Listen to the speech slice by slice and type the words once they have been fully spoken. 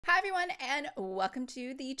everyone, and welcome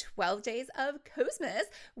to the 12 Days of Cozmas.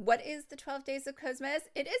 What is the 12 Days of Cozmas?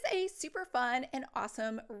 It is a super fun and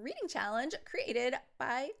awesome reading challenge created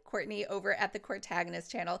by Courtney over at the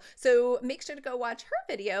Courtagonist channel. So make sure to go watch her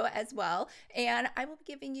video as well. And I will be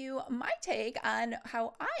giving you my take on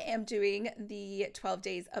how I am doing the 12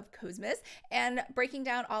 Days of Cozmas and breaking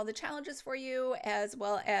down all the challenges for you, as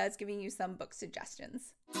well as giving you some book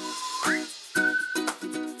suggestions.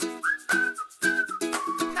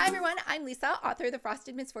 Hi everyone, I'm Lisa, author of the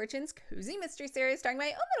Frosted Misfortunes Cozy Mystery Series starring my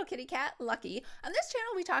own little kitty cat, Lucky. On this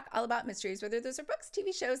channel, we talk all about mysteries, whether those are books,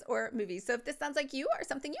 TV shows, or movies. So if this sounds like you or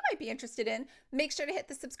something you might be interested in, make sure to hit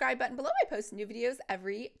the subscribe button below. I post new videos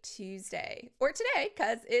every Tuesday, or today,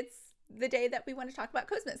 because it's the day that we want to talk about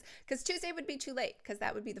Cozmas, because Tuesday would be too late, because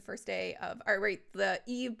that would be the first day of, or wait, the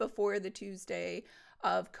eve before the Tuesday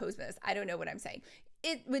of Cozmas. I don't know what I'm saying.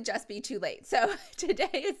 It would just be too late. So today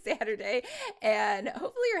is Saturday, and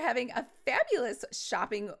hopefully you're having a fabulous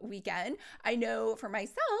shopping weekend. I know for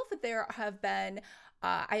myself, there have been,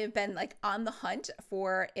 I have been like on the hunt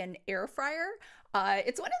for an air fryer.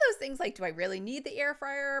 It's one of those things like, do I really need the air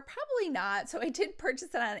fryer? Probably not. So I did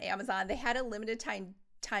purchase it on Amazon. They had a limited time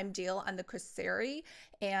deal on the Coseri,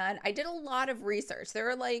 and I did a lot of research. There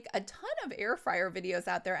are like a ton of air fryer videos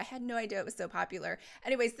out there. I had no idea it was so popular.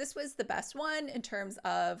 Anyways, this was the best one in terms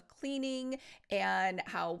of cleaning and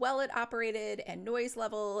how well it operated and noise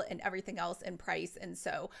level and everything else and price. And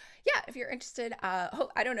so yeah, if you're interested,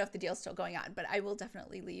 I don't know if the deal's still going on, but I will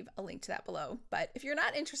definitely leave a link to that below. But if you're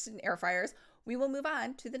not interested in air fryers, we will move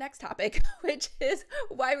on to the next topic, which is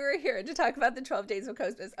why we're here to talk about the 12 Days of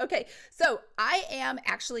Cozmas. Okay, so I am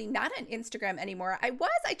actually not on Instagram anymore. I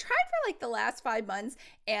tried for like the last 5 months,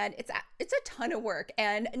 and it's a ton of work.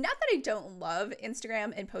 And not that I don't love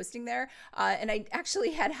Instagram and posting there, and I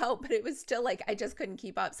actually had help, but it was still like I just couldn't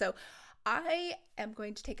keep up. So I am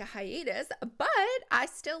going to take a hiatus, but I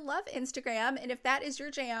still love Instagram. And if that is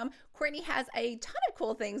your jam, Courtney has a ton of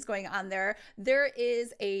cool things going on there. There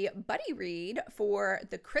is a buddy read for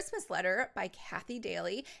The Christmas Letter by Kathy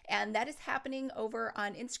Daly, and that is happening over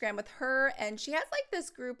on Instagram with her. And she has like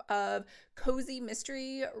this group of cozy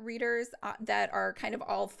mystery readers that are kind of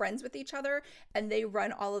all friends with each other, and they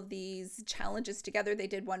run all of these challenges together. They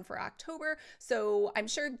did one for October, so I'm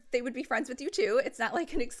sure they would be friends with you too. It's not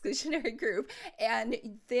like an exclusionary group. And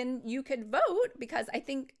then you could vote, because I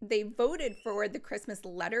think they voted for the Christmas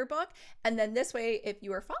Letter book, and then this way, if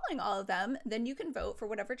you are following all of them, then you can vote for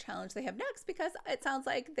whatever challenge they have next, because it sounds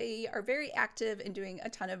like they are very active and doing a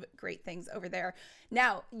ton of great things over there.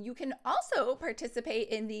 Now, you can also participate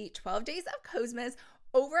in the 12 Days of Cozmas.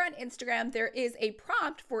 Over on Instagram, there is a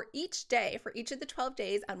prompt for each day, for each of the 12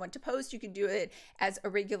 days on what to post. You can do it as a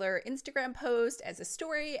regular Instagram post, as a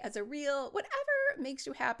story, as a reel, whatever makes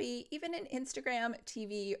you happy, even an Instagram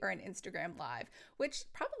TV or an Instagram live, which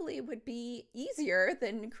probably would be easier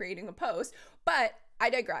than creating a post, but I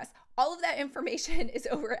digress. All of that information is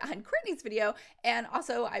over on Courtney's video, and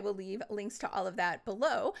also I will leave links to all of that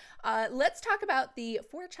below. Let's talk about the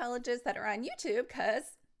 4 challenges that are on YouTube, because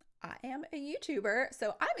I am a YouTuber,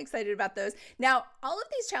 so I'm excited about those. Now, all of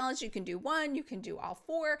these challenges, you can do one, you can do all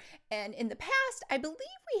 4. And in the past, I believe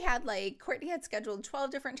we had like, Courtney had scheduled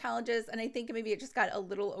 12 different challenges, and I think maybe it just got a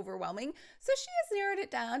little overwhelming. So she has narrowed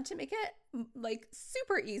it down to make it like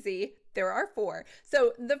super easy. There are 4.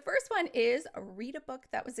 So the first one is read a book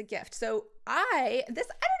that was a gift. So I don't know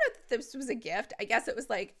if this was a gift. I guess it was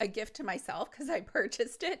like a gift to myself, because I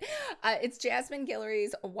purchased it. It's Jasmine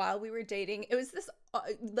Guillory's While We Were Dating. It was this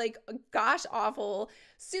like gosh awful,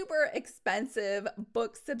 super expensive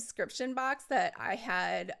book subscription box that I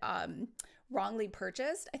had wrongly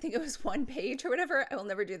purchased. I think it was 1 page or whatever. I will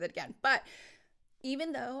never do that again. But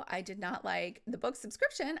even though I did not like the book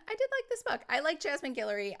subscription, I did like this book. I like Jasmine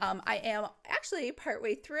Guillory. I am actually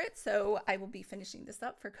partway through it, so I will be finishing this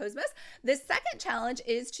up for Cozmas. The second challenge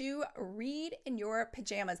is to read in your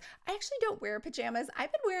pajamas. I actually don't wear pajamas.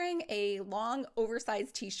 I've been wearing a long,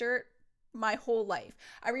 oversized t-shirt my whole life.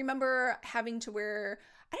 I remember having to wear,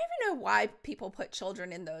 I don't even know why people put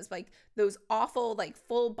children in those, like those awful like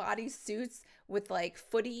full body suits with like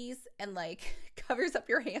footies and like covers up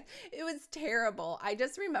your hand. It was terrible. I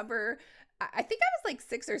just remember, I think I was like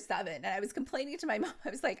 6 or 7, and I was complaining to my mom. I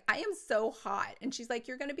was like, I am so hot. And she's like,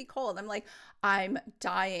 you're going to be cold. I'm like, I'm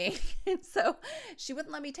dying. And so she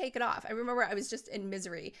wouldn't let me take it off. I remember I was just in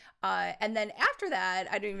misery. And then after that,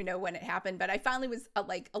 I don't even know when it happened, but I finally was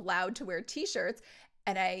like allowed to wear t-shirts.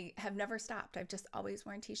 And I have never stopped. I've just always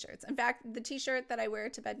worn t-shirts. In fact, the t-shirt that I wear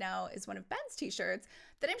to bed now is one of Ben's t-shirts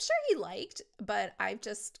that I'm sure he liked, but I've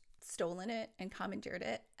just stolen it and commandeered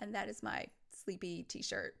it. And that is my sleepy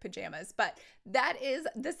t-shirt pajamas. But that is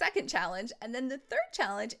the second challenge. And then the third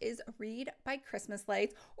challenge is read by Christmas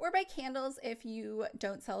lights or by candles if you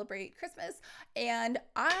don't celebrate Christmas. And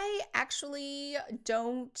I actually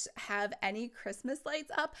don't have any Christmas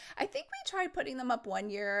lights up. I think we tried putting them up one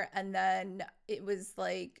year and then it was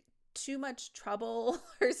like too much trouble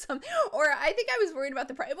or something, or I think I was worried about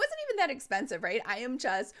the price. It wasn't even that expensive, right? I am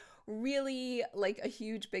just really like a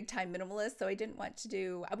huge big time minimalist, so I didn't want to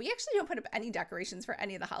do, we actually don't put up any decorations for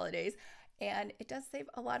any of the holidays, and it does save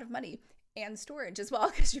a lot of money and storage as well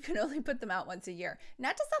because you can only put them out once a year.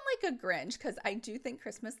 Not to sound like a Grinch, because I do think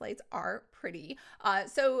Christmas lights are pretty.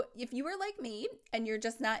 So if you are like me and you're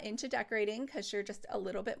just not into decorating because you're just a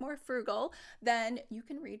little bit more frugal, then you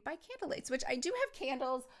can read by candlelights, which I do have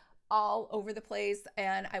candles all over the place,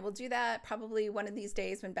 and I will do that probably one of these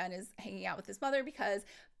days when Ben is hanging out with his mother, because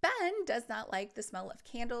Ben does not like the smell of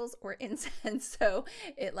candles or incense, so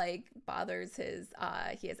it like bothers his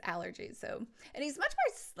he has allergies. So, and he's much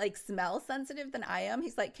more like smell sensitive than I am.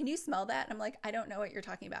 He's like, "Can you smell that?" And I'm like, "I don't know what you're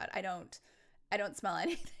talking about. I don't smell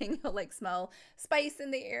anything." He'll like smell spice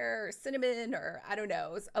in the air or cinnamon or I don't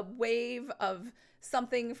know, a wave of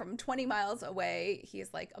something from 20 miles away. He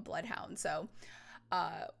is like a bloodhound. So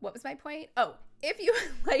what was my point? Oh, if you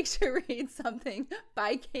like to read something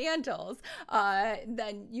by candles,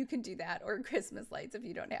 then you can do that, or Christmas lights if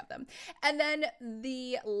you don't have them. And then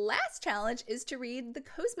the last challenge is to read the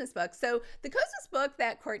Cozmas book. So the Cozmas book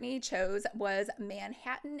that Courtney chose was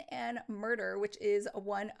Manhattan and Murder, which is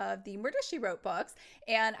one of the Murder, She Wrote books.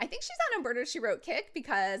 And I think she's on a Murder, She Wrote kick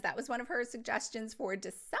because that was one of her suggestions for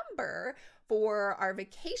December for our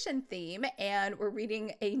vacation theme, and we're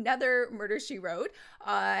reading another Murder, She Wrote,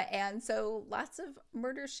 and so lots of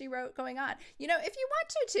Murder, She Wrote going on. You know, if you want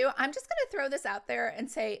to too, I'm just going to throw this out there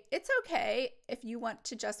and say it's okay if you want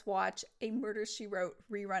to just watch a Murder, She Wrote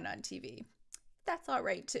rerun on TV. That's all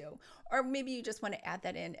right too. Or maybe you just want to add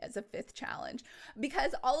that in as a fifth challenge,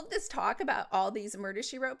 because all of this talk about all these Murder,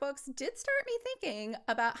 She Wrote books did start me thinking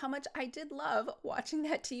about how much I did love watching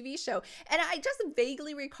that TV show. And I just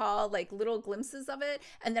vaguely recall like little glimpses of it.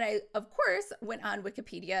 And then I, of course, went on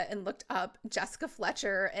Wikipedia and looked up Jessica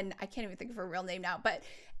Fletcher, and I can't even think of her real name now, but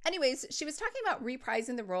anyways, she was talking about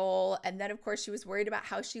reprising the role, and then of course she was worried about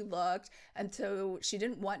how she looked, and so she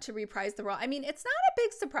didn't want to reprise the role. I mean, it's not a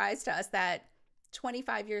big surprise to us that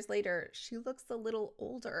 25 years later, she looks a little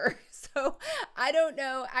older. So I don't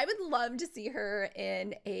know. I would love to see her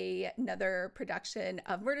in another production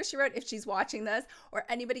of Murder, She Wrote if she's watching this, or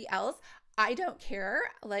anybody else. I don't care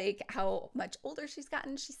like how much older she's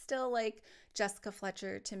gotten. She's still like Jessica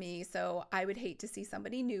Fletcher to me. So I would hate to see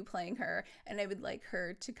somebody new playing her, and I would like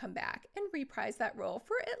her to come back and reprise that role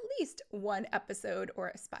for at least one episode or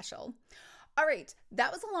a special. All right,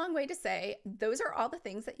 that was a long way to say those are all the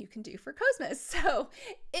things that you can do for Cozmas. So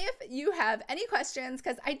if you have any questions,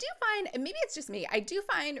 because I do find, and maybe it's just me, I do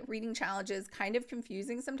find reading challenges kind of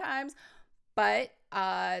confusing sometimes, but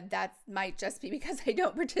that might just be because I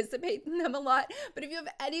don't participate in them a lot. But if you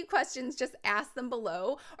have any questions, just ask them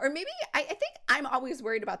below. Or maybe, I think I'm always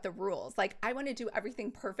worried about the rules. Like, I want to do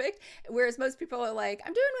everything perfect, whereas most people are like,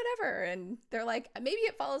 I'm doing whatever. And they're like, maybe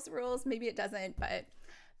it follows the rules, maybe it doesn't. But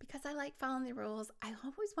because I like following the rules, I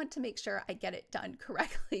always want to make sure I get it done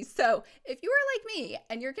correctly. So if you are like me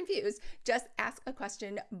and you're confused, just ask a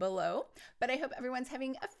question below. But I hope everyone's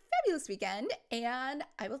having a fabulous weekend, and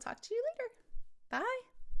I will talk to you later. Bye.